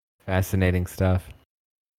Fascinating stuff.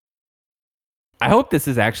 I hope this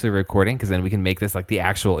is actually recording because then we can make this like the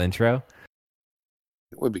actual intro.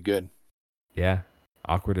 It would be good. Yeah.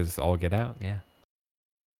 Awkward as all get out. Yeah.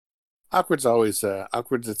 Awkward's always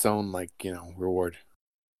awkward's its own reward.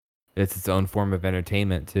 It's its own form of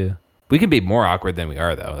entertainment too. We can be more awkward than we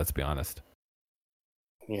are though, let's be honest.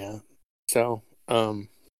 Yeah. So,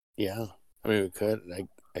 yeah. I mean, we could,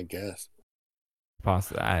 I guess.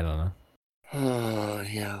 Possibly. I don't know.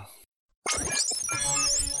 Yeah.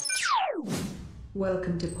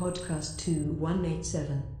 Welcome to podcast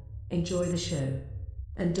 2187. Enjoy the show.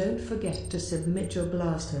 And don't forget to submit your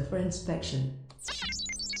blaster for inspection.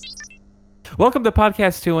 Welcome to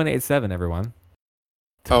podcast 2187, everyone.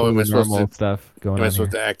 Am I supposed normal to stuff going Am I on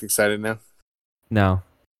supposed here. to act excited now? No.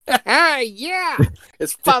 Yeah.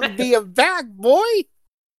 It's fun to be back, boy.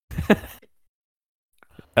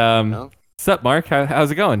 No? What's up, Mark?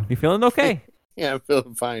 How's it going? You feeling okay? Yeah, I'm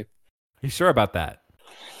feeling fine. You sure about that?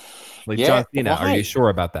 Like Yeah, John Cena, why? are you sure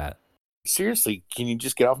about that? Seriously, can you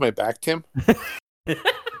just get off my back, Tim? All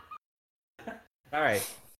right.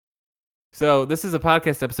 So this is a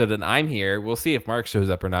podcast episode, and I'm here. We'll see if Mark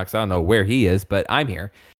shows up or not, because I don't know where he is, but I'm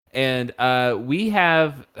here. And we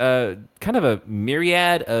have kind of a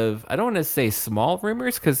myriad of, I don't want to say small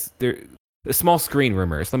rumors, because they're small screen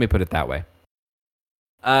rumors. Let me put it that way.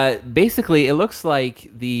 Basically, it looks like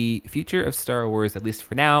the future of Star Wars, at least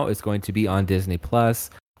for now, is going to be on Disney Plus.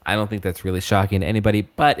 I don't think that's really shocking to anybody,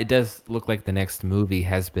 but it does look like the next movie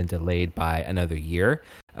has been delayed by another year,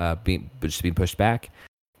 being pushed back.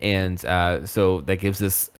 And so that gives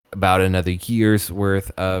us about another year's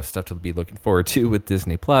worth of stuff to be looking forward to with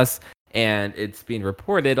Disney Plus. And it's being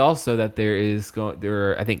reported also that there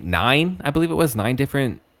are, I think, nine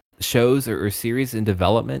different shows or series in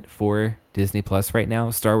development for Disney Plus right now,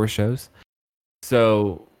 Star Wars shows.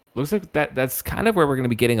 So looks like that's kind of where we're going to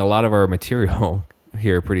be getting a lot of our material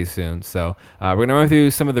here pretty soon. So we're going to run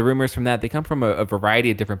through some of the rumors from that. They come from a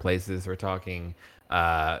variety of different places. We're talking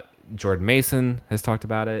Jordan Mason has talked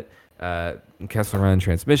about it. Kessel Run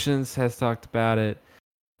Transmissions has talked about it.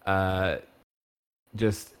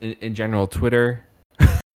 Just in general, Twitter.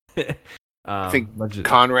 I think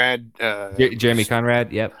Conrad. Jeremy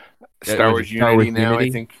Conrad, yep. Star Wars Unity now, I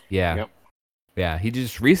think. Yeah. Yep. Yeah, he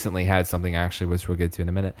just recently had something actually, which we'll get to in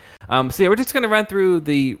a minute. So yeah, we're just going to run through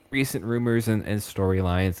the recent rumors and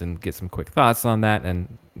storylines and get some quick thoughts on that,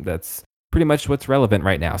 and that's pretty much what's relevant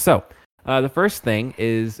right now. So the first thing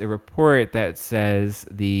is a report that says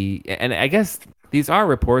and I guess these are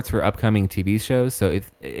reports for upcoming TV shows, so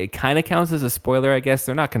it kind of counts as a spoiler, I guess.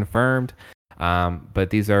 They're not confirmed, but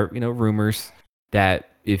these are, rumors that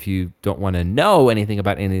if you don't want to know anything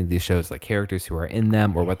about any of these shows, like characters who are in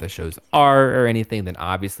them or what the shows are or anything, then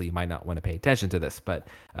obviously you might not want to pay attention to this. But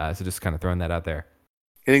so just kind of throwing that out there.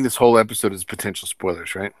 I think this whole episode is potential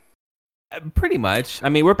spoilers, right? Pretty much. I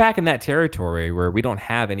mean, we're back in that territory where we don't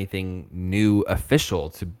have anything new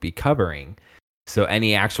official to be covering. So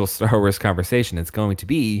any actual Star Wars conversation, it's going to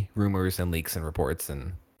be rumors and leaks and reports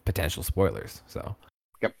and potential spoilers. So,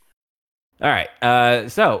 yep. All right.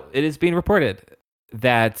 So it is being reported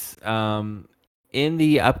that in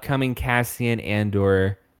the upcoming Cassian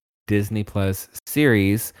Andor Disney Plus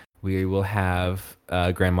series, we will have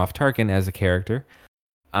Grand Moff Tarkin as a character.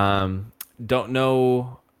 Don't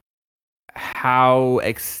know how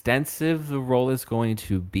extensive the role is going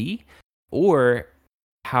to be, or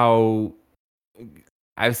how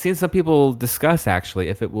I've seen some people discuss actually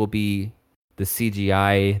if it will be the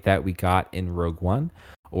CGI that we got in Rogue One,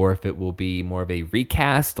 or if it will be more of a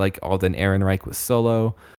recast like Alden Ehrenreich with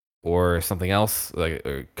Solo, or something else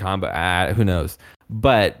like combat. Who knows?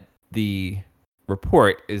 But the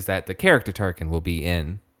report is that the character Tarkin will be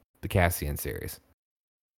in the Cassian series.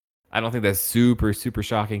 I don't think that's super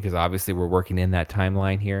shocking because obviously we're working in that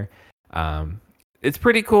timeline here. It's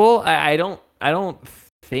pretty cool. I don't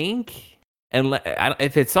think, and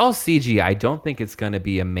if it's all CG, I don't think it's going to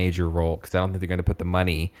be a major role because I don't think they're going to put the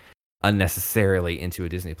money unnecessarily into a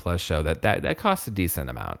Disney Plus show that costs a decent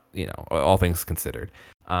amount, all things considered.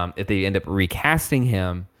 If they end up recasting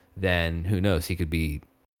him, then who knows? He could be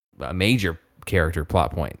a major character,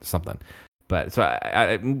 plot point, something. But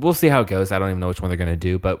so we'll see how it goes. I don't even know which one they're going to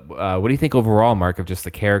do. But what do you think overall, Mark, of just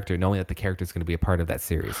the character, knowing that the character is going to be a part of that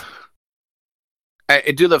series?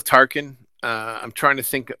 I do love Tarkin. I'm trying to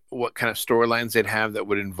think what kind of storylines they'd have that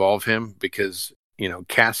would involve him because,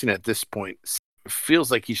 Cassian at this point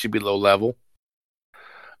feels like he should be low level.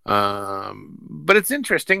 But it's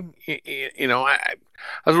interesting. I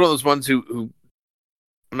was one of those ones who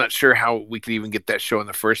I'm not sure how we could even get that show in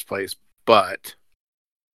the first place, but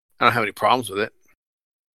I don't have any problems with it.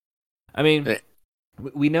 I mean,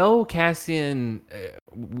 We know Cassian.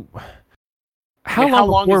 I How mean, long how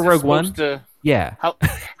long before is this Rogue supposed One? to? Yeah.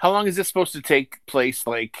 How long is this supposed to take place?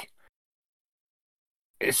 Like,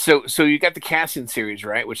 so you got the Cassian series,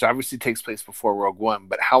 right? Which obviously takes place before Rogue One,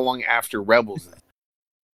 but how long after Rebels?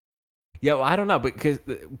 Yeah, well, I don't know, because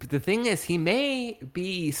the thing is, he may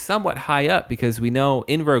be somewhat high up because we know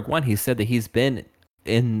in Rogue One he said that he's been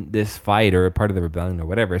in this fight or a part of the rebellion or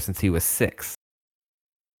whatever since he was 6.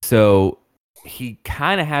 So he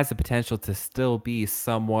kind of has the potential to still be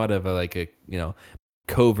somewhat of a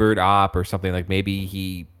covert op or something. Like maybe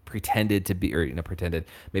he pretended to be, or pretended.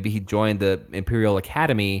 Maybe he joined the Imperial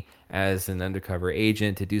Academy as an undercover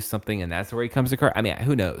agent to do something, and that's where he comes across. I mean,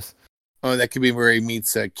 who knows? Oh, that could be where he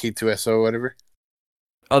meets K2SO or whatever.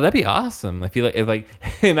 Oh, that'd be awesome. I feel like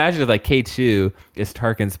imagine if like K2 is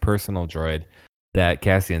Tarkin's personal droid that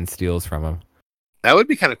Cassian steals from him. That would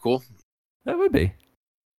be kind of cool. That would be.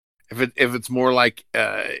 If it's more like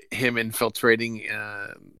him infiltrating,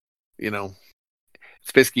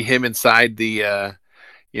 it's basically him inside the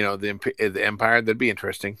the Empire. That'd be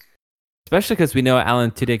interesting. Especially because we know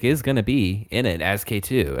Alan Tudyk is going to be in it as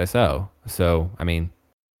K2SO. So, I mean,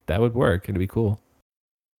 that would work. It'd be cool.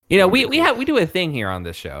 We do a thing here on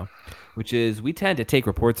this show, which is we tend to take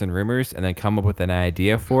reports and rumors and then come up with an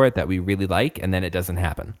idea for it that we really like, and then it doesn't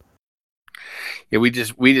happen. Yeah, we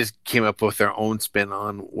just came up with our own spin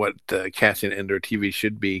on what Cassian Andor TV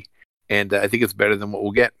should be, and I think it's better than what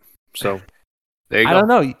we'll get. So there you go. I don't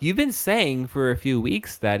know. You've been saying for a few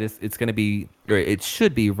weeks that it's going to be, or it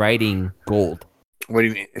should be writing gold. What do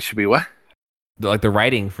you mean? It should be what? Like the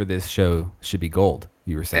writing for this show should be gold.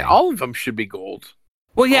 You were saying all of them should be gold.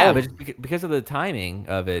 Well, yeah, but because of the timing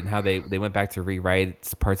of it and how they went back to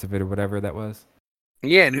rewrite parts of it or whatever that was.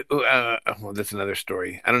 Yeah, and well, that's another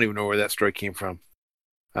story. I don't even know where that story came from.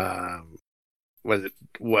 Was it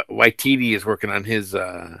what Waititi is working on his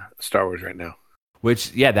Star Wars right now?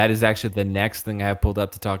 Which, yeah, that is actually the next thing I have pulled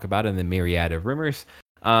up to talk about in the myriad of rumors.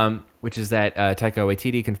 Which is that Taika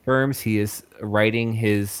Waititi confirms he is writing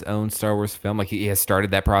his own Star Wars film. Like he has started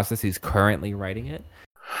that process. He's currently writing it.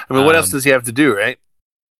 I mean, what else does he have to do, right?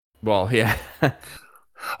 Well, yeah.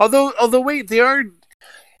 although wait, they are,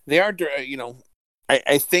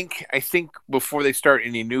 I think before they start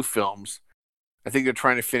any new films, I think they're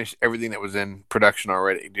trying to finish everything that was in production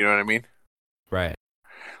already. Do you know what I mean? Right.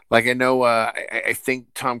 Like I know, I think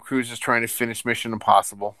Tom Cruise is trying to finish Mission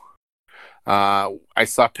Impossible. I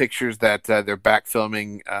saw pictures that they're back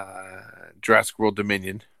filming Jurassic World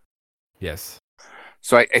Dominion. Yes.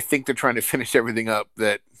 So I think they're trying to finish everything up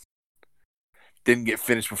that didn't get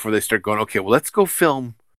finished before they start going, okay, well, let's go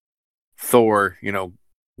film Thor,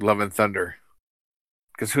 Love and Thunder.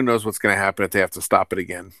 Because who knows what's going to happen if they have to stop it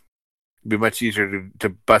again. It'd be much easier to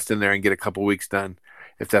bust in there and get a couple weeks done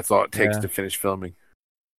if that's all it takes to finish filming.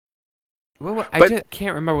 Well, I just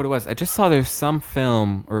can't remember what it was. I just saw there's some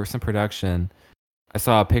film or some production. I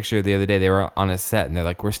saw a picture the other day. They were on a set and they're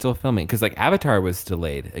like, we're still filming. Because like Avatar was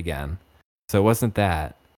delayed again. So it wasn't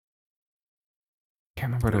that. I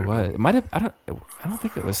can't remember what it was. It might have. I don't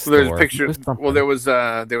think it was. Well, there's a picture. Well, there was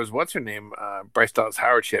what's her name? Bryce Dallas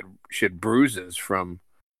Howard. She had bruises from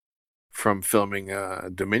filming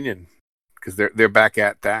Dominion because they're back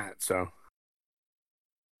at that. So,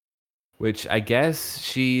 which I guess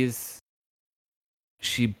she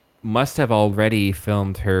must have already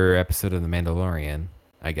filmed her episode of The Mandalorian.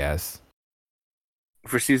 I guess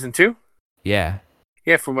for season 2. Yeah.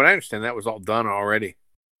 Yeah, from what I understand, that was all done already.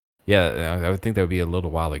 Yeah, I would think that would be a little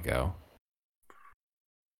while ago.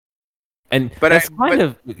 And but that's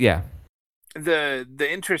The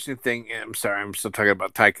interesting thing, I'm sorry, I'm still talking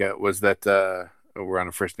about Taika, was that we're on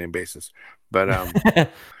a first name basis. But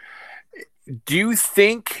do you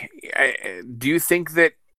think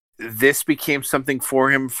that this became something for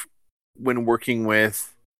him when working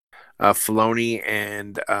with Filoni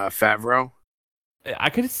and Favreau?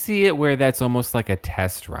 I could see it where that's almost like a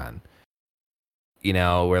test run.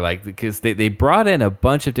 Where like, because they brought in a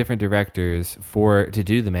bunch of different directors to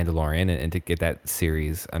do The Mandalorian and to get that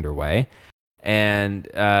series underway. And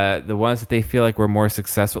the ones that they feel like were more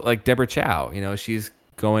successful, like Deborah Chow, she's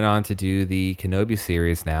going on to do the Kenobi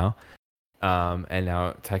series now. And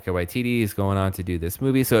now Taika Waititi is going on to do this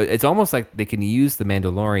movie. So it's almost like they can use The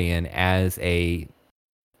Mandalorian as a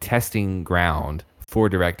testing ground for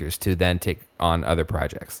directors to then take on other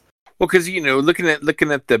projects. Well, because looking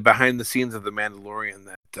at the behind the scenes of The Mandalorian,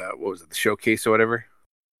 that what was it, the showcase or whatever,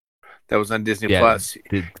 that was on Disney Plus,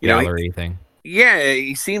 the gallery thing. Yeah,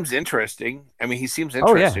 he seems interesting. I mean, he seems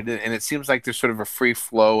interested, and it seems like there's sort of a free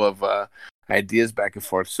flow of ideas back and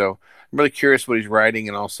forth. So I'm really curious what he's writing,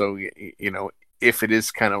 and also if it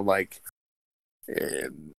is kind of like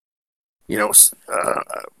you know,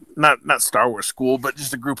 not Star Wars school, but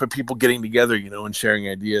just a group of people getting together, you know, and sharing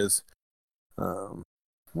ideas. Well,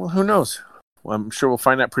 who knows? Well, I'm sure we'll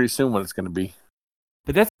find out pretty soon what it's going to be.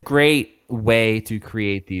 But that's a great way to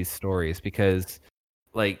create these stories because,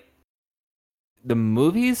 like, the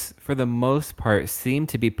movies, for the most part, seem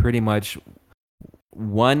to be pretty much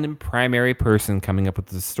one primary person coming up with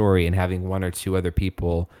the story and having one or two other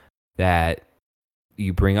people that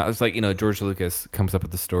you bring up. It's like, you know, George Lucas comes up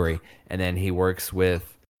with the story and then he works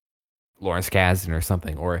with Lawrence Kasdan or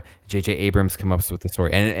something, or J.J. Abrams comes up with the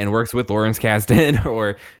story and works with Lawrence Kasdan,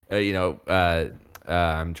 or,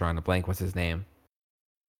 I'm drawing a blank. What's his name?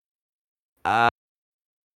 The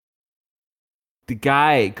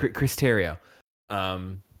guy, Chris Terrio.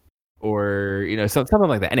 Or, you know, something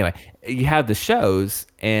like that. Anyway, you have the shows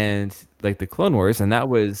and like the Clone Wars, and that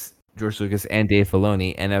was George Lucas and Dave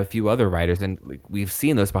Filoni and a few other writers. And like, we've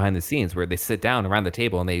seen those behind the scenes where they sit down around the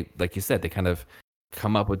table and they, like you said, they kind of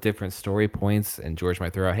come up with different story points. And George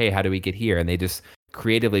might throw out, hey, how do we get here? And they just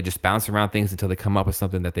creatively just bounce around things until they come up with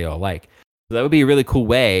something that they all like. So that would be a really cool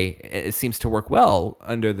way. It seems to work well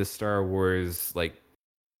under the Star Wars like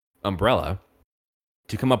umbrella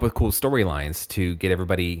to come up with cool storylines to get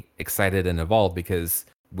everybody excited and involved, because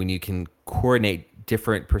when you can coordinate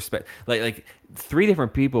different perspectives, like 3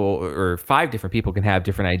 different people or 5 different people can have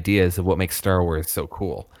different ideas of what makes Star Wars so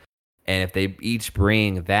cool. And if they each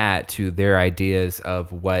bring that to their ideas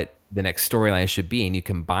of what the next storyline should be and you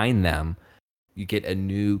combine them, you get a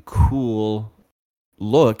new cool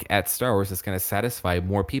look at Star Wars that's going to satisfy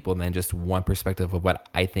more people than just one perspective of what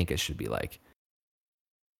I think it should be like.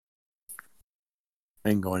 I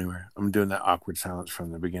ain't go anywhere. I'm doing that awkward silence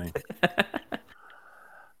from the beginning.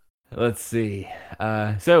 Let's see.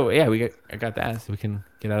 So yeah, I got that. So we can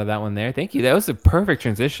get out of that one there. Thank you. That was a perfect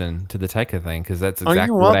transition to the Taika thing, because that's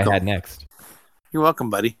exactly what I had next. You're welcome,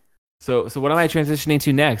 buddy. So what am I transitioning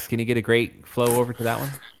to next? Can you get a great flow over to that one?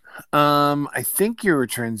 I think you were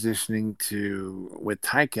transitioning to, with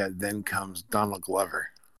Taika, then comes Donald Glover.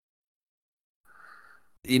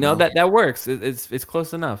 You know, that works. It's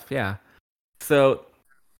close enough. Yeah. So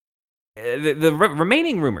the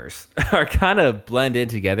remaining rumors are kind of blend in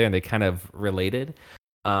together and they kind of related.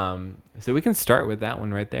 So we can start with that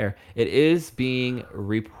one right there. It is being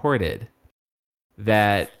reported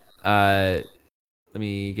that let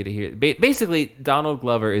me get it here. Basically, Donald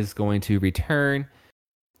Glover is going to return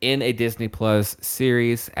in a Disney Plus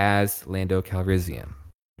series as Lando Calrissian.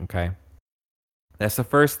 Okay, that's the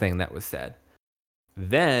first thing that was said.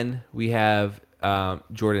 Then we have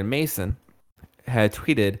Jordan Mason had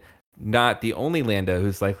tweeted, not the only Lando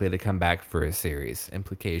who's likely to come back for a series,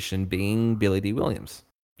 implication being Billy Dee Williams.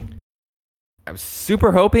 I'm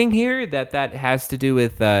super hoping here that has to do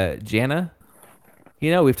with Jannah. You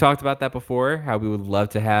know, we've talked about that before, how we would love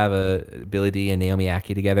to have a Billy Dee and Naomi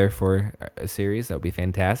Ackie together for a series. That would be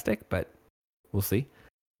fantastic, but we'll see.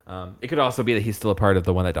 It could also be that he's still a part of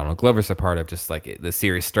the one that Donald Glover's a part of, just like the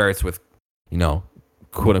series starts with, you know,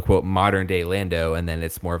 quote unquote modern day Lando, and then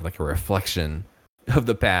it's more of like a reflection of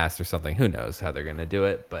the past or something. Who knows how they're going to do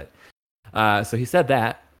it, but so he said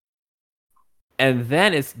that. And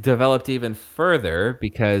then it's developed even further,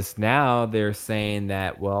 because now they're saying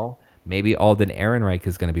that, well, maybe Alden Ehrenreich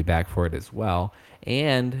is going to be back for it as well,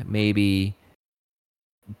 and maybe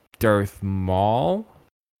Darth Maul,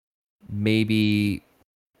 maybe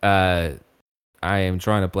I am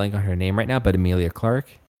drawing a blank on her name right now, but Emilia Clarke,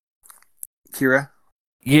 Kira.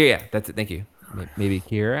 Yeah, that's it. Thank you. Maybe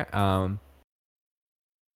Kira.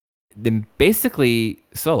 Then basically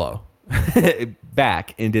Solo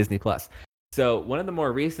back in Disney Plus. So one of the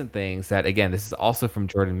more recent things that, again, this is also from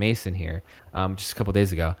Jordan Mason here, just a couple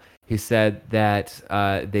days ago, he said that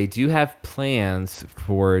they do have plans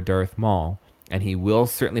for Darth Maul, and he will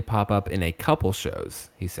certainly pop up in a couple shows,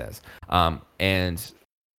 he says. And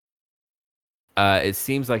it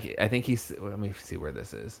seems like, I think let me see where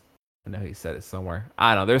this is. I know he said it somewhere.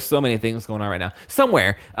 I don't know. There's so many things going on right now.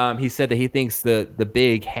 Somewhere, he said that he thinks the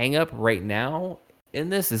big hang-up right now in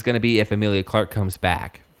this is going to be if Emilia Clarke comes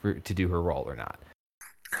back to do her role or not.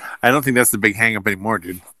 I don't think that's the big hang-up anymore,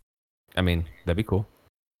 dude. I mean, that'd be cool.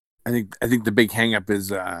 I think the big hang-up is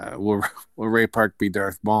will Ray Park be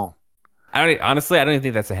Darth Maul? Honestly, I don't even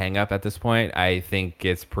think that's a hang-up at this point. I think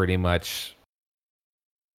it's pretty much...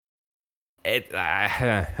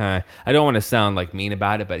 I don't want to sound like mean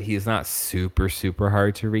about it, but he's not super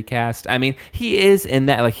hard to recast. I mean, he is in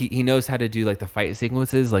that, like, he knows how to do like the fight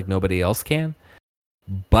sequences like nobody else can.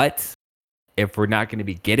 But if we're not going to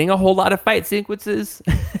be getting a whole lot of fight sequences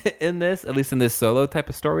in this, at least in this Solo type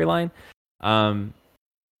of storyline,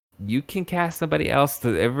 you can cast somebody else.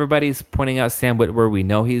 Everybody's pointing out Sam Witwer. We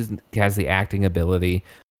know he has the acting ability.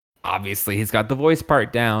 Obviously, he's got the voice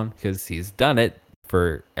part down because he's done it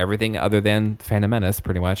for everything other than Phantom Menace,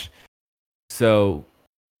 pretty much. So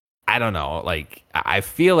I don't know. Like, I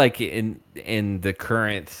feel like in the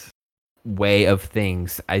current way of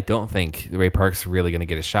things, I don't think Ray Park's really going to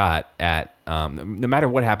get a shot at no matter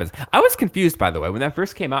what happens. I was confused, by the way, when that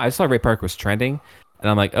first came out. I saw Ray Park was trending, and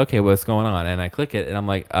I'm like, okay, what's going on? And I click it, and I'm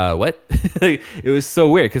like, what? It was so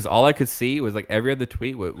weird because all I could see was like every other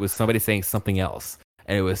tweet was somebody saying something else,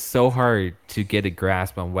 and it was so hard to get a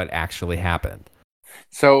grasp on what actually happened.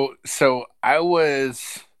 So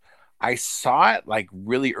I saw it like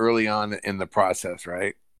really early on in the process,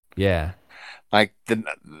 right? Yeah. Like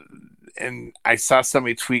and I saw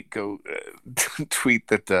somebody tweet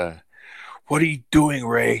that what are you doing,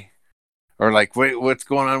 Ray? Or like, what's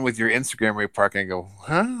going on with your Instagram, Ray Park? And I go,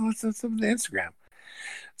 huh? What's up with the Instagram?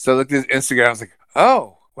 So I looked at his Instagram. I was like,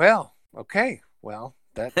 oh, well, okay, well,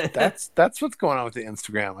 that's what's going on with the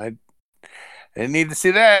Instagram. I didn't need to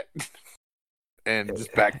see that, and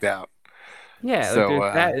just backed out. Yeah, So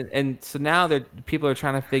like that, and so now people are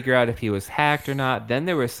trying to figure out if he was hacked or not. Then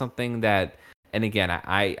there was something that, and again,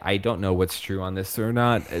 I don't know what's true on this or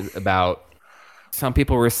not, about some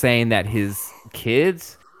people were saying that his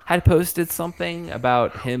kids had posted something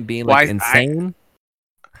about him being like insane.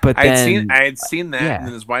 But I had seen that, yeah. and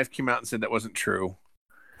then his wife came out and said that wasn't true.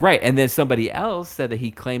 Right, and then somebody else said that he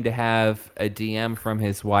claimed to have a DM from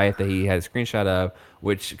his wife that he had a screenshot of,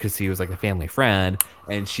 which because he was like a family friend,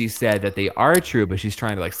 and she said that they are true, but she's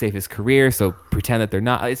trying to like save his career, so pretend that they're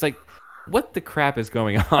not. It's like, what the crap is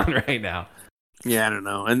going on right now? Yeah, I don't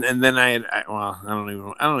know. And then I don't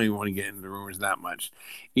even want to get into the rumors that much.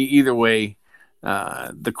 Either way,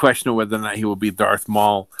 the question of whether or not he will be Darth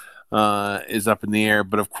Maul is up in the air.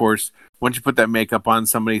 But of course, once you put that makeup on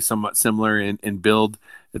somebody somewhat similar in build,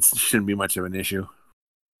 it shouldn't be much of an issue.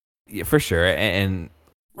 Yeah, for sure. And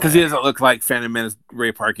because he doesn't look like Phantom Menace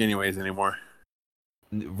Ray Park anyways anymore.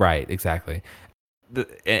 Right, exactly.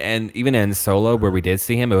 And even in Solo, where we did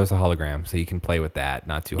see him, it was a hologram, so you can play with that,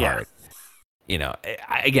 not too hard. You know,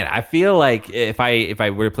 again, I feel like if I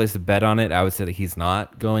were to place a bet on it, I would say that he's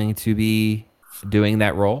not going to be doing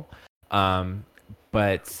that role.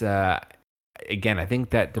 But again, I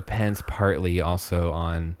think that depends partly also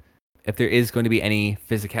on if there is going to be any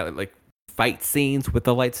physical, like fight scenes with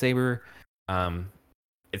the lightsaber.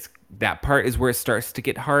 It's that part is where it starts to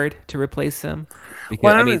get hard to replace him.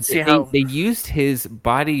 Because they used his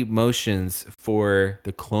body motions for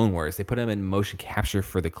the Clone Wars. They put him in motion capture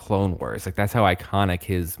for the Clone Wars. Like that's how iconic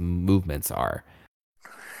his movements are.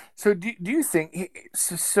 So do you think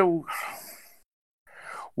so?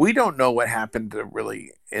 We don't know what happened to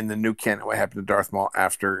really in the new canon. What happened to Darth Maul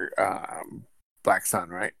after Black Sun,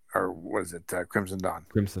 right? Or was it Crimson Dawn?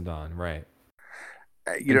 Crimson Dawn, right?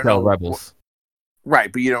 You don't know Rebels,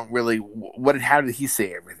 right? But you don't really. How did he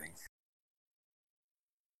say everything?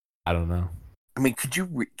 I don't know. I mean, could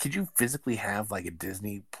you physically have like a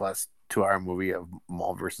Disney Plus 2-hour movie of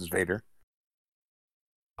Maul versus Vader?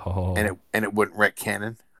 Oh, and it wouldn't wreck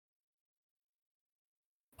canon.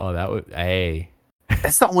 Oh, that would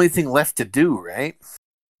That's the only thing left to do, right?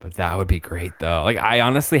 But that would be great, though. Like I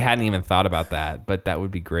honestly hadn't even thought about that, but that would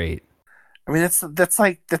be great. I mean, that's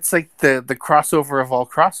like the crossover of all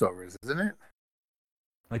crossovers, isn't it?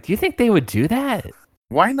 Like, do you think they would do that?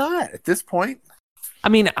 Why not at this point? I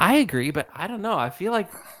mean, I agree, but I don't know. I feel like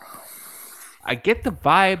I get the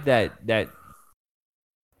vibe that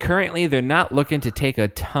currently they're not looking to take a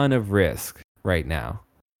ton of risk right now.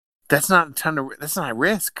 That's not a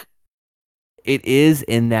risk. It is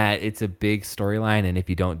in that it's a big storyline, and if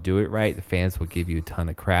you don't do it right, the fans will give you a ton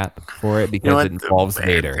of crap for it because it involves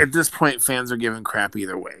Vader. At this point, fans are giving crap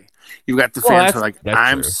either way. You've got the fans who are like,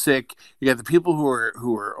 "I'm sick." You got the people who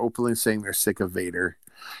are openly saying they're sick of Vader.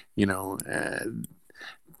 You know,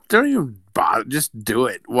 don't even bother. Just do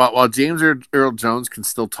it. While James Earl Jones can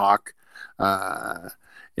still talk and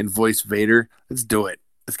voice Vader, let's do it.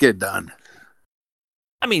 Let's get it done.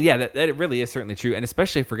 I mean, yeah, that really is certainly true, and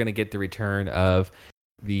especially if we're going to get the return of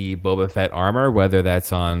the Boba Fett armor, whether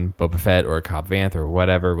that's on Boba Fett or Cobb Vanth or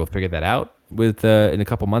whatever, we'll figure that out with in a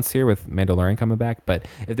couple months here with Mandalorian coming back. But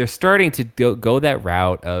if they're starting to go that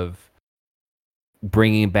route of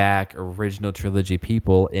bringing back original trilogy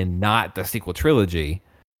people and not the sequel trilogy,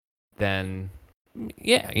 then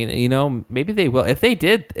yeah, you know, maybe they will. If they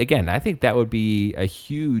did, again, I think that would be a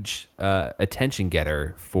huge attention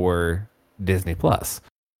getter for Disney Plus.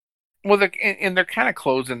 Well, they're kind of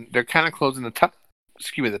closing. They're kind of closing the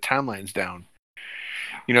timelines down.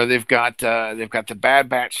 You know, they've got the Bad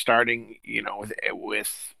Batch starting. You know,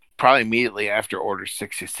 with probably immediately after Order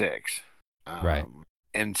 66. Right.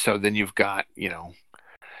 And so then you've got,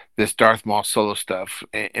 this Darth Maul solo stuff.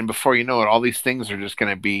 And before you know it, all these things are just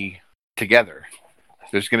going to be together.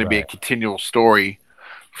 There's going to be a Right. continual story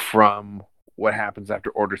from what happens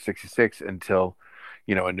after Order 66 until,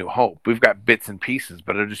 A New Hope. We've got bits and pieces,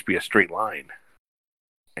 but it'll just be a straight line.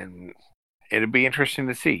 And it'd be interesting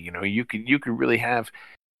to see. You could really have,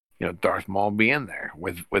 Darth Maul be in there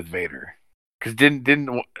with Vader. Because didn't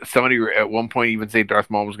somebody at one point even say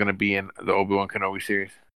Darth Maul was going to be in the Obi-Wan Kenobi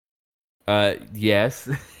series? Yes.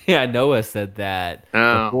 Yeah, Noah said that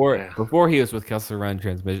before he was with Kessel Run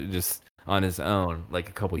Transmission, just on his own, like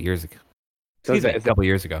a couple years ago. A couple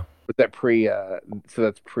years ago. Was that pre? So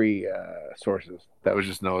that's pre sources. That was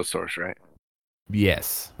just Noah's source, right?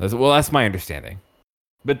 Yes. That's my understanding.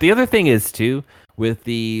 But the other thing is too, with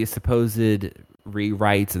the supposed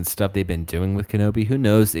rewrites and stuff they've been doing with Kenobi, who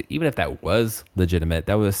knows? Even if that was legitimate,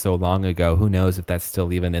 that was so long ago. Who knows if that's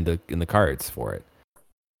still even in the cards for it?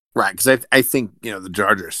 Right, because I think the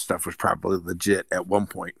Jar Jar stuff was probably legit at one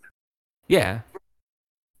point. Yeah,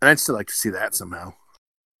 and I'd still like to see that somehow.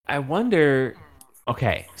 I wonder.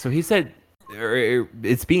 Okay, so he said, or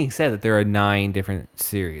it's being said that there are 9 different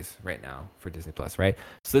series right now for Disney Plus, right?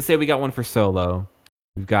 So let's say we got one for Solo,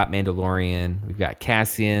 we've got Mandalorian, we've got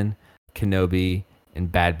Cassian, Kenobi,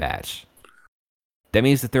 and Bad Batch. That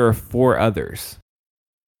means that there are 4 others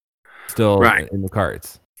still in the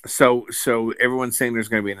cards. So everyone's saying there's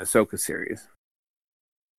going to be an Ahsoka series.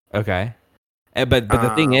 Okay. But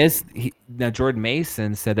the thing is, now Jordan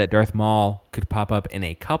Mason said that Darth Maul could pop up in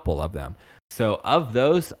a couple of them. So of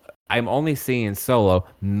those, I'm only seeing Solo.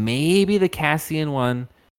 Maybe the Cassian one.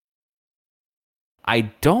 I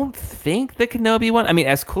don't think the Kenobi one. I mean,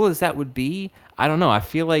 as cool as that would be, I don't know. I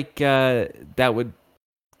feel like that would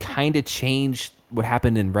kind of change what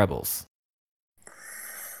happened in Rebels.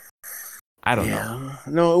 I don't know.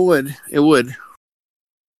 No, it would. It would.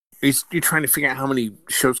 You're trying to figure out how many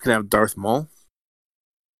shows can have Darth Maul?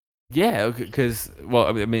 Yeah, because, well,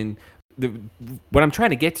 I mean, what I'm trying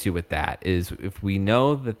to get to with that is if we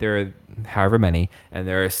know that there are however many, and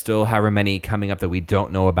there are still however many coming up that we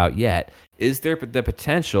don't know about yet, is there the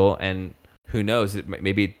potential, and who knows,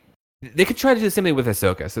 maybe they could try to do something with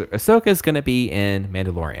Ahsoka. So Ahsoka is going to be in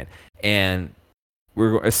Mandalorian, and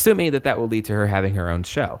we're assuming that will lead to her having her own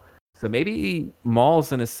show. So maybe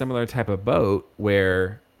Maul's in a similar type of boat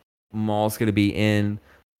where Maul's going to be in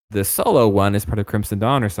the Solo one as part of Crimson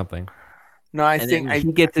Dawn or something. No, I think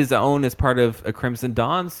he gets his own as part of a Crimson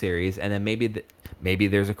Dawn series, and then maybe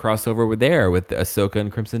there's a crossover there with Ahsoka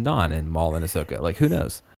and Crimson Dawn and Maul and Ahsoka. Like, who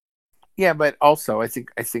knows? Yeah, but also I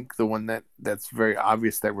think the one that's very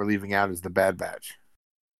obvious that we're leaving out is the Bad Batch,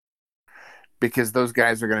 because those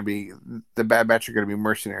guys are going to be the Bad Batch are going to be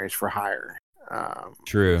mercenaries for hire.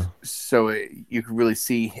 True. So you can really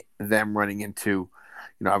see them running into,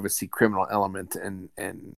 obviously criminal element, and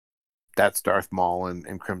that's Darth Maul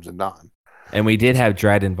and Crimson Dawn. And we did have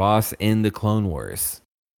Dryden Voss in the Clone Wars,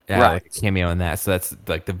 right? Cameo in that. So that's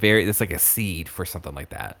like that's like a seed for something like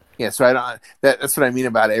that. Yeah. So that's what I mean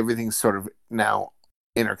about it. Everything's sort of now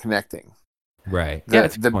interconnecting. Right. Yeah.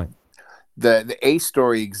 That's a good point. The A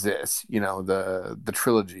story exists, the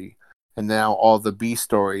trilogy. And now all the B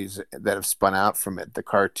stories that have spun out from it, the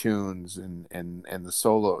cartoons and the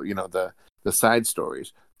Solo, the side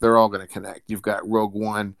stories, they're all going to connect. You've got Rogue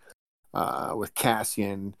One with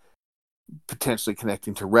Cassian potentially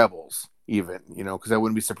connecting to Rebels, even, because I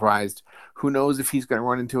wouldn't be surprised. Who knows if he's going to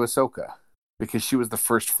run into Ahsoka, because she was the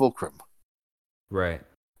first Fulcrum. Right.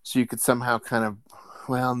 So you could somehow kind of,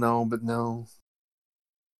 no.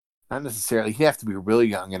 Not necessarily. He'd have to be really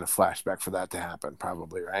young in a flashback for that to happen,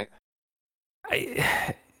 probably, right?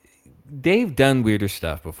 They've done weirder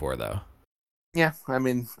stuff before, though. Yeah, I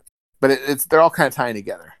mean, but they're all kind of tying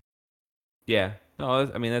together. Yeah, no,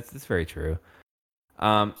 I mean that's very true.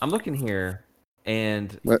 I'm looking here,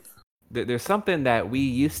 and there's something that we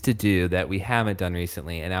used to do that we haven't done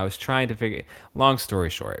recently, and I was trying to figure. Long story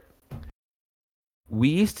short, we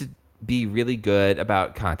used to be really good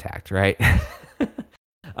about contact, right?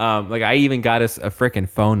 Like I even got us a freaking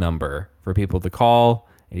phone number for people to call.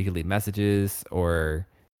 And you could leave messages, or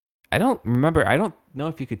I don't remember. I don't know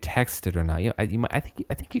if you could text it or not. I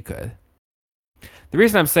think you could. The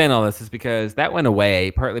reason I'm saying all this is because that went away,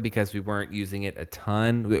 partly because we weren't using it a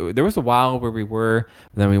ton. There was a while where we were,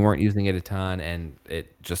 then we weren't using it a ton, and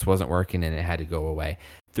it just wasn't working, and it had to go away.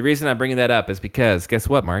 The reason I'm bringing that up is because, guess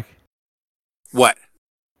what, Mark? What?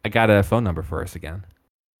 I got a phone number for us again.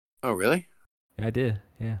 Oh, really? Yeah, I did.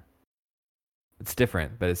 Yeah. It's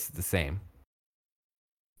different, but it's the same.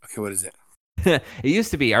 Okay, what is it? It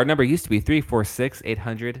used to be, our number used to be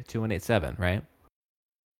 346-800-2187, right?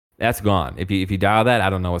 That's gone. If you dial that, I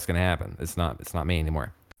don't know what's going to happen. It's not me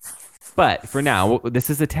anymore. But for now, this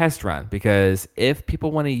is a test run because if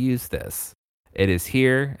people want to use this, it is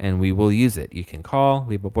here and we will use it. You can call,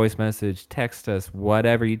 leave a voice message, text us,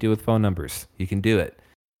 whatever you do with phone numbers, you can do it.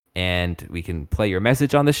 And we can play your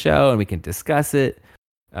message on the show and we can discuss it.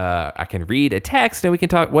 I can read a text and we can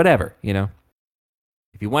talk, whatever,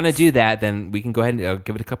 If you want to do that, then we can go ahead and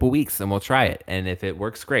give it a couple weeks and we'll try it. And if it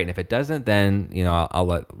works, great. And if it doesn't, then I'll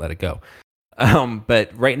let it go.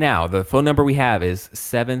 But right now, the phone number we have is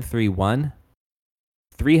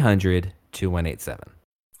 731-300-2187.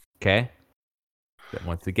 Okay? But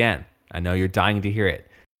once again, I know you're dying to hear it.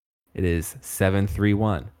 It is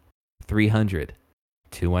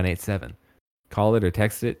 731-300-2187. Call it or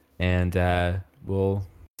text it, and we'll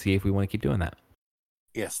see if we want to keep doing that.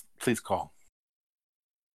 Yes, please call.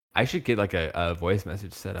 I should get like a voice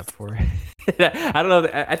message set up for it. I don't know.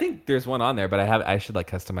 I think there's one on there, but I should like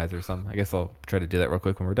customize it or something. I guess I'll try to do that real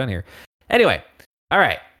quick when we're done here. Anyway, all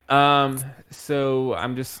right. So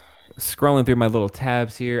I'm just scrolling through my little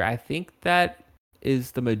tabs here. I think that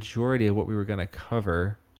is the majority of what we were going to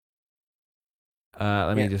cover.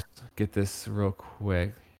 Let me just get this real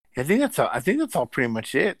quick. I think that's all. I think that's all pretty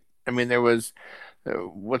much it. I mean, there was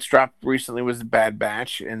what's dropped recently was the Bad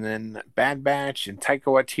Batch, and then Bad Batch and Taika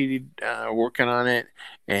Waititi working on it,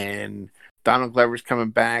 and Donald Glover's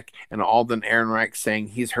coming back, and Alden Ehrenreich saying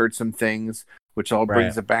he's heard some things, which all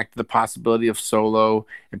brings it back to the possibility of Solo,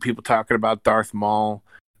 and people talking about Darth Maul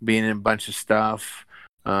being in a bunch of stuff.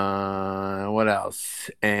 What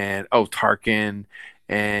else? And Tarkin,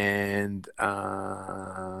 and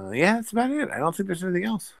that's about it. I don't think there's anything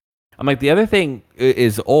else. I'm like, the other thing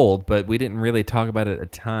is old, but we didn't really talk about it a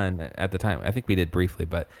ton at the time. I think we did briefly,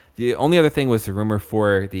 but the only other thing was the rumor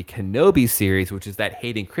for the Kenobi series, which is that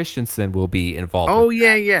Hayden Christensen will be involved. Oh,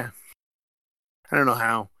 yeah. I don't know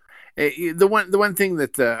how. The one thing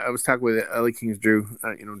that I was talking with LA King's Drew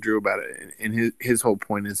about it, and his whole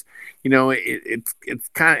point is, it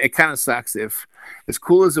kind of sucks if, as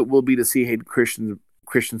cool as it will be to see Hayden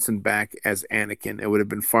Christensen back as Anakin, it would have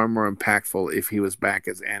been far more impactful if he was back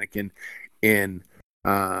as Anakin in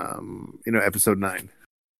episode 9.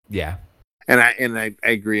 Yeah. And I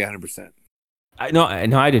agree 100%.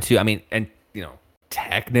 I do too. I mean, and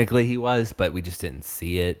technically he was, but we just didn't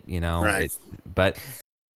see it, Right.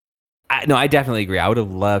 I definitely agree. I would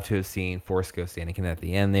have loved to have seen Force Ghost Anakin at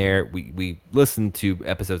the end there. We listened to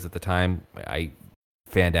episodes at the time. I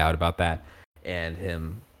fanned out about that and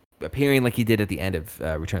him appearing like he did at the end of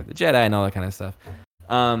Return of the Jedi and all that kind of stuff.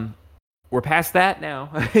 We're past that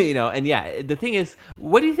now, and yeah, the thing is,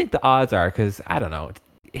 what do you think the odds are? Because I don't know.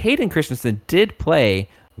 Hayden Christensen did play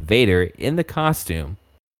Vader in the costume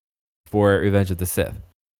for Revenge of the Sith.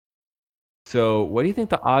 So what do you think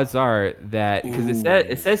the odds are that, because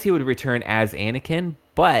it says he would return as Anakin,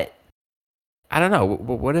 but I don't know.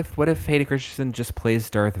 What if Hayden Christensen just plays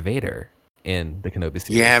Darth Vader in the Kenobi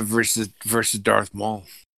series? Yeah, versus Darth Maul.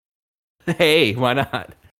 Hey, why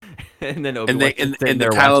not? And then the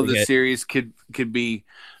title of the series could be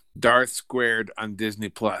Darth Squared on Disney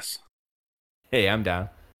Plus. Hey, I'm down.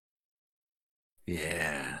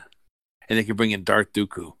 Yeah, and they could bring in Darth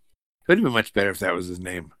Dooku. It would have been much better if that was his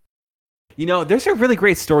name. There's a really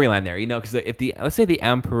great storyline there. Because if let's say the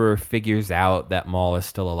Emperor figures out that Maul is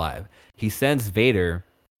still alive, he sends Vader,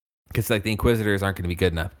 because like the Inquisitors aren't going to be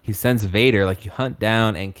good enough. He sends Vader, like, you hunt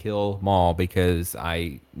down and kill Maul because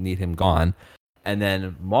I need him gone. And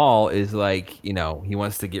then Maul is like, he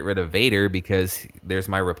wants to get rid of Vader because there's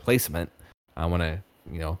my replacement. I want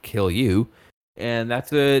to, kill you. And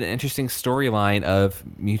that's an interesting storyline of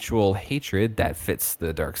mutual hatred that fits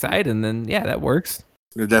the dark side. And then, yeah, that works.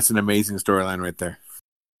 That's an amazing storyline right there.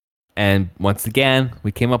 And once again,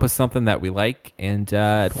 we came up with something that we like, and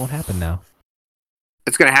it won't happen now.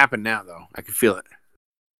 It's going to happen now, though. I can feel it.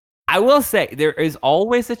 I will say, there is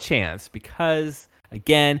always a chance because,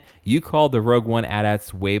 again, you called the Rogue One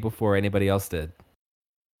AT-ATs way before anybody else did.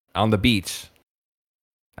 On the beach.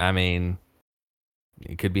 I mean,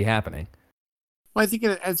 it could be happening. Well,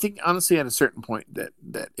 I think honestly, at a certain point, that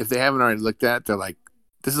if they haven't already looked at it, they're like,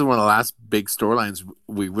 this is one of the last big storylines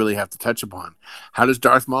we really have to touch upon. How does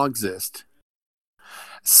Darth Maul exist?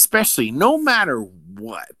 Especially, no matter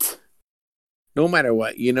what,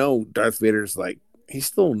 Darth Vader's like, he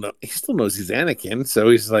still knows he's Anakin, so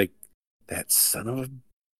he's like, that son of a.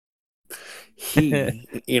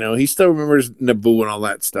 He still remembers Naboo and all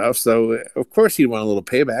that stuff, so of course he'd want a little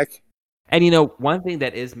payback. And one thing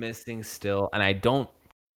that is missing still, and I don't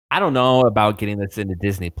I don't know about getting this into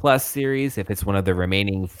Disney Plus series if it's one of the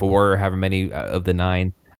remaining 4, however many of the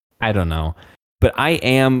 9. I don't know. But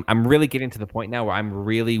I'm really getting to the point now where I'm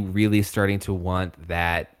really, really starting to want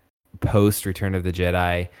that post Return of the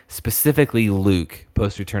Jedi, specifically Luke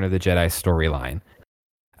post Return of the Jedi storyline.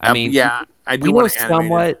 I mean, yeah, I do we know want to animate it.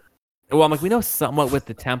 somewhat. Well, I'm like, we know somewhat with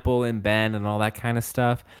the temple and Ben and all that kind of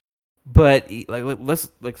stuff. But let's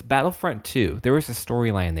like Battlefront 2. There was a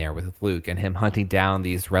storyline there with Luke and him hunting down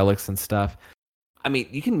these relics and stuff. I mean,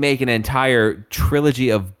 you can make an entire trilogy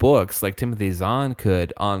of books like Timothy Zahn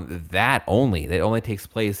could on that only. That only takes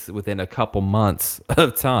place within a couple months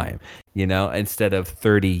of time, instead of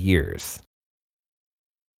 30 years.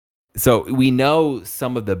 So we know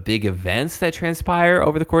some of the big events that transpire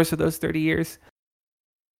over the course of those 30 years,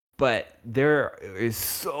 but there is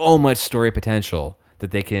so much story potential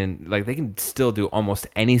that they can still do almost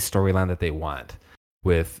any storyline that they want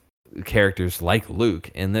with characters like Luke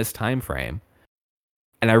in this time frame.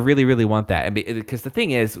 And I really, really want that. Because the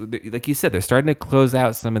thing is, like you said, they're starting to close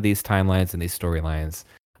out some of these timelines and these storylines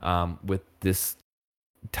with this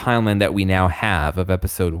timeline that we now have of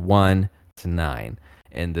episode 1 to 9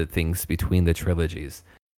 and the things between the trilogies.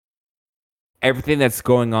 Everything that's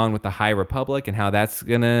going on with the High Republic and how that's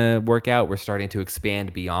going to work out, we're starting to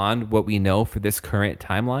expand beyond what we know for this current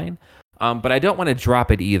timeline. But I don't want to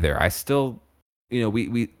drop it either. I still,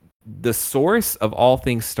 the source of all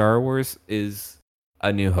things Star Wars is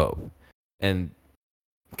A New Hope and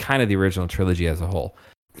kind of the original trilogy as a whole.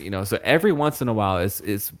 So every once in a while,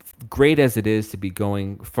 is great as it is to be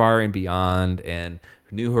going far and beyond and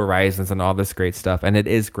New Horizons and all this great stuff, and it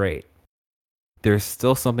is great. There's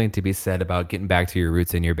still something to be said about getting back to your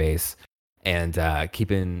roots and your base and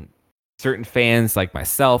keeping certain fans like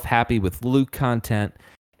myself happy with Luke content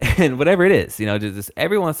and whatever it is. Just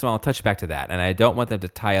every once in a while, I'll touch back to that. And I don't want them to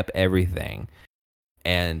tie up everything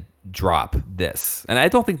and drop this. And I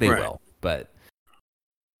don't think they will, but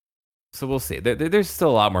so we'll see. There's still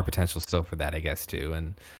a lot more potential still for that, I guess, too.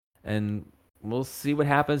 And we'll see what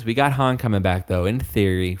happens. We got Han coming back, though, in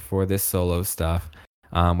theory, for this Solo stuff.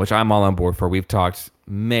 Which I'm all on board for. We've talked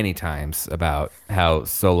many times about how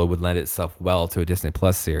Solo would lend itself well to a Disney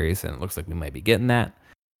Plus series, and it looks like we might be getting that.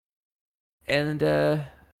 And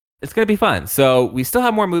it's going to be fun. So we still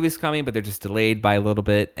have more movies coming, but they're just delayed by a little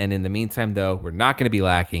bit. And in the meantime, though, we're not going to be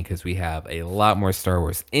lacking because we have a lot more Star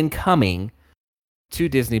Wars incoming to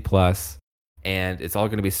Disney Plus, and it's all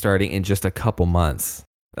going to be starting in just a couple months.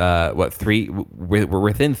 We're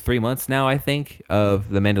within 3 months now, I think, of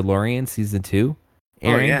The Mandalorian Season 2.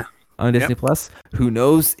 Airing on Disney Plus. Who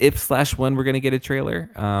knows if/when we're going to get a trailer?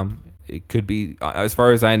 It could be, as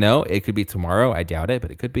far as I know, it could be tomorrow. I doubt it, but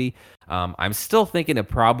it could be. I'm still thinking it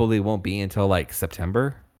probably won't be until like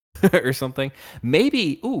September or something.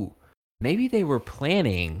 Maybe they were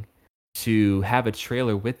planning to have a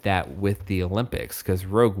trailer with the Olympics, because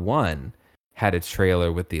Rogue One had a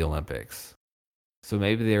trailer with the Olympics. So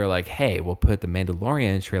maybe they were like, hey, we'll put the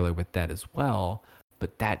Mandalorian trailer with that as well.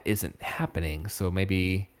 But that isn't happening. So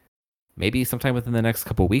maybe sometime within the next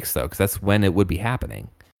couple of weeks, though, because that's when it would be happening.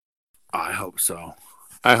 I hope so.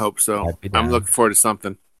 I'm looking forward to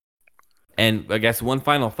something. And I guess one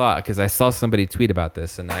final thought, because I saw somebody tweet about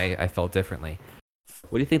this and I felt differently.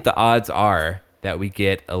 What do you think the odds are that we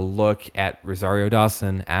get a look at Rosario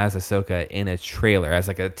Dawson as Ahsoka in a trailer, as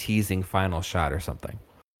like a teasing final shot or something?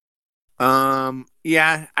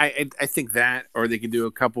 Yeah, I think that, or they could do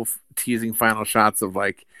a couple teasing final shots of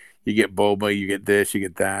like, you get Boba, you get this, you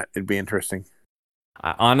get that. It'd be interesting.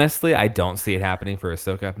 Honestly, I don't see it happening for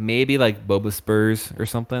Ahsoka. Maybe like Boba Spurs or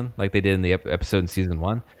something like they did in the episode in season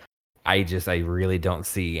 1. I really don't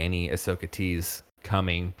see any Ahsoka tease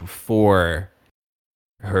coming before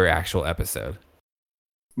her actual episode.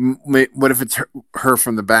 What if it's her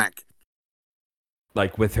from the back?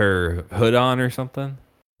 Like with her hood on or something?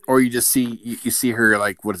 Or you just see her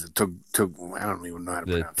like, what is it? I don't even know how to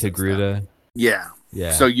pronounce it. Togruta. Yeah.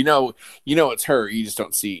 So you know it's her. You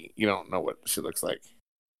just you don't know what she looks like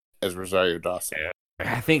as Rosario Dawson.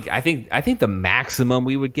 I think the maximum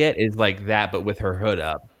we would get is like that, but with her hood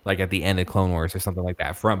up, like at the end of Clone Wars or something like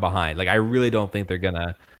that, front behind. Like I really don't think they're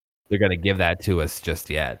gonna give that to us just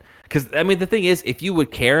yet. Because I mean, the thing is, if you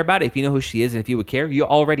would care about it, if you know who she is, and if you would care, you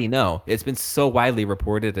already know. It's been so widely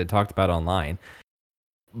reported and talked about online.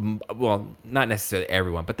 Well, not necessarily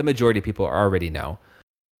everyone, but the majority of people already know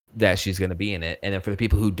that she's going to be in it. And then for the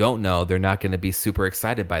people who don't know, they're not going to be super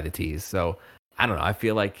excited by the tease. So I don't know. I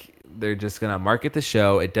feel like they're just going to market the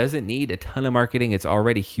show. It doesn't need a ton of marketing. It's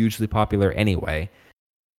already hugely popular anyway.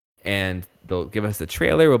 And they'll give us the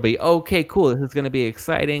trailer. We'll be, okay, cool. This is going to be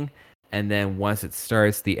exciting. and then once it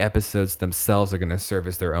starts, the episodes themselves are going to serve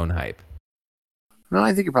as their own hype. No,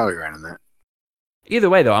 I think you're probably right on that. Either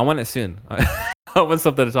way, though, I want it soon. I want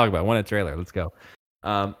something to talk about. I want a trailer. Let's go.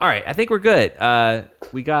 All right, I think we're good.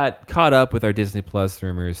 We got caught up with our Disney Plus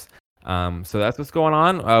rumors. So that's what's going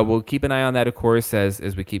on. We'll keep an eye on that, of course,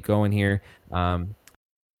 as we keep going here.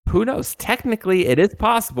 Who knows? Technically, it is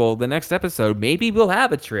possible the next episode, maybe we'll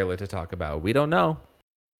have a trailer to talk about. We don't know.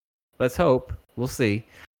 Let's hope. We'll see.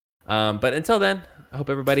 But until then, I hope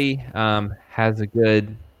everybody has a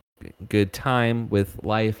good time with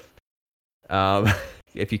life.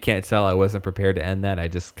 If you can't tell, I wasn't prepared to end that. I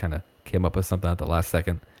just kind of came up with something at the last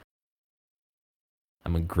second.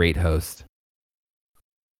 I'm a great host.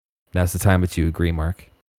 Now's the time that you agree, Mark.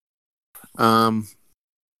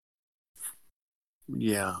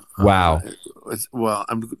 Yeah. Wow. Well,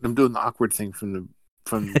 I'm doing the awkward thing from the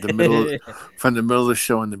middle from the middle of the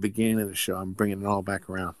show and the beginning of the show. I'm bringing it all back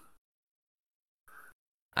around.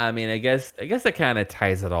 I mean, I guess that kind of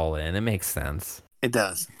ties it all in. It makes sense. It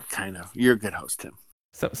does, kind of. You're a good host, Tim.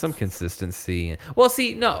 Some consistency. Well,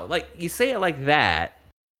 see, no, like you say it like that.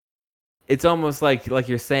 It's almost like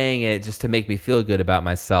you're saying it just to make me feel good about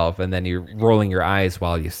myself, and then you're rolling your eyes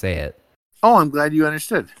while you say it. Oh, I'm glad you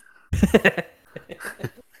understood.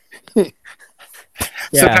 Yeah.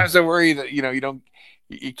 Sometimes I worry that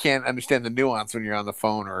you can't understand the nuance when you're on the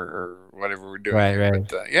phone or whatever we're doing. Right.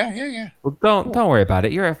 But, yeah. Well, don't worry about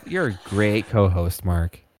it. You're a great co-host,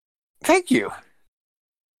 Mark. Thank you.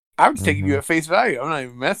 I'm just taking you at face value. I'm not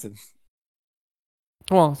even messing.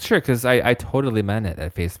 Well, sure, because I totally meant it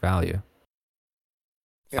at face value.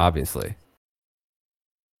 Yep. Obviously.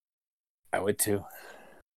 I would too.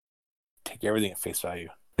 Take everything at face value.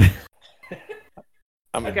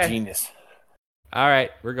 I'm a genius. All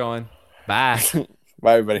right, we're going. Bye.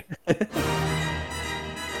 Bye, everybody.